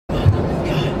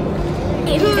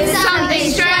If there's something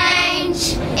strange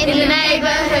in the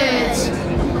neighborhood,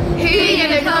 who you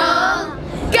gonna call?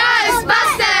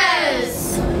 Ghostbusters!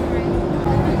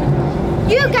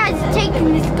 You guys are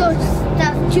taking this ghost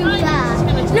stuff too far.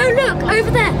 No, look,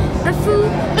 over there, a full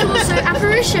torso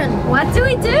apparition. What do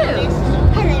we do?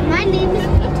 Hello, my name is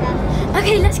Peter.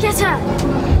 Okay, let's get her.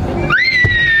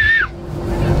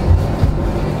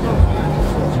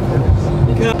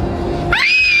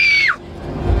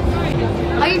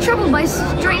 Are you troubled by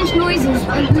strange noises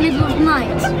in the middle of the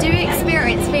night? Do you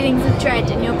experience feelings of dread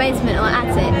in your basement or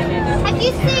attic? Have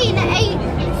you seen a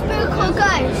spook or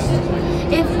ghost?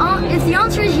 If the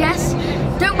answer is yes,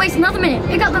 don't waste another minute.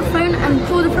 Pick up the phone and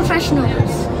call the professionals.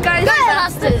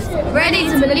 Ghostbusters, ready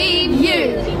to believe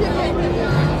you!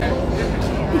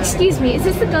 Excuse me, is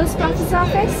this the Ghostbusters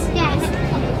office? Yes.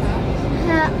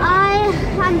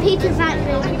 I'm Peter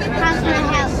Vatman. How can I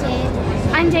help you?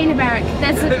 I'm Dana Barrack.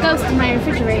 There's a ghost in my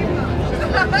refrigerator.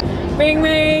 Ring,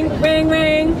 ring, ring,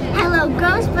 ring. Hello,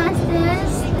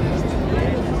 Ghostbusters.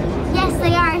 Yes,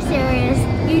 they are serious.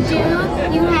 You do?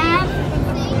 You have?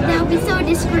 They'll be so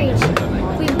discreet.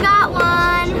 We've got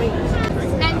one.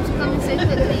 Thanks for coming so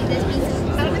quickly. There's been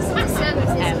some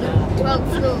services on the 12th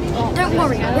floor. Don't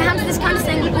worry, we handle this kind of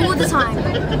thing all the time.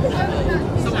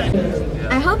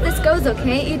 I hope this goes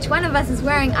okay. Each one of us is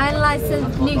wearing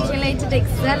unlicensed nucleated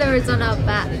accelerators on our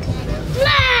back. It's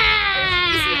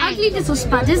an ugly little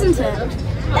spud, isn't it?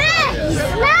 Hey,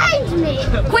 slide me!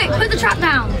 Quick, put the trap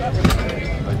down.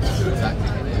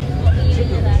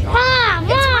 Mom!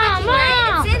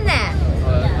 It's in there.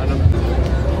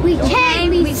 We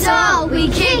came, we saw, we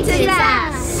kicked his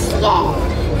ass. Yeah.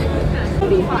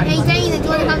 Hey Dana, do you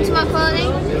want to come to my party?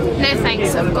 No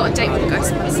thanks, I've got a date with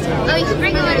Ghostbusters. Oh, you can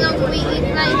bring them along and we can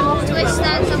play twist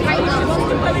stands and break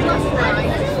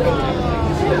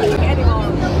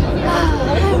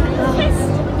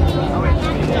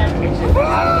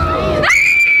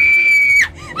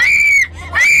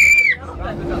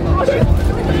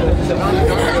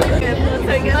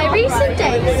My recent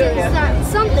date says that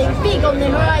something big on the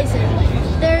horizon.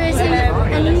 There is an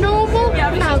enormous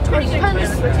amount of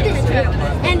consistent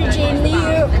energy in the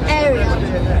area.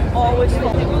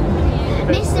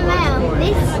 Mr. Mel,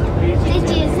 this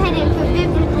city is heading for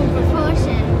biblical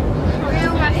proportion.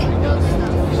 real rational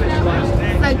stuff.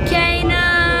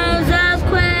 Volcanoes,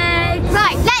 earthquakes.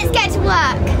 Right, let's get to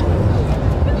work.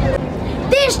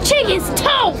 This chick is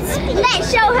toast!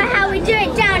 Let's show her how we do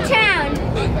it downtown.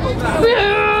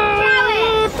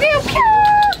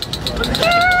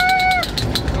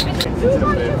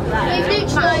 We've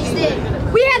neutralised it.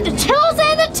 We have the tools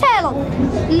and the tell.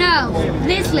 No,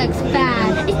 this looks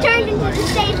bad. It's turned into the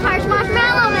stage park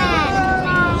Marshmallow Man.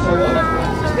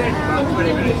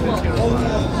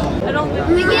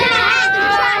 We get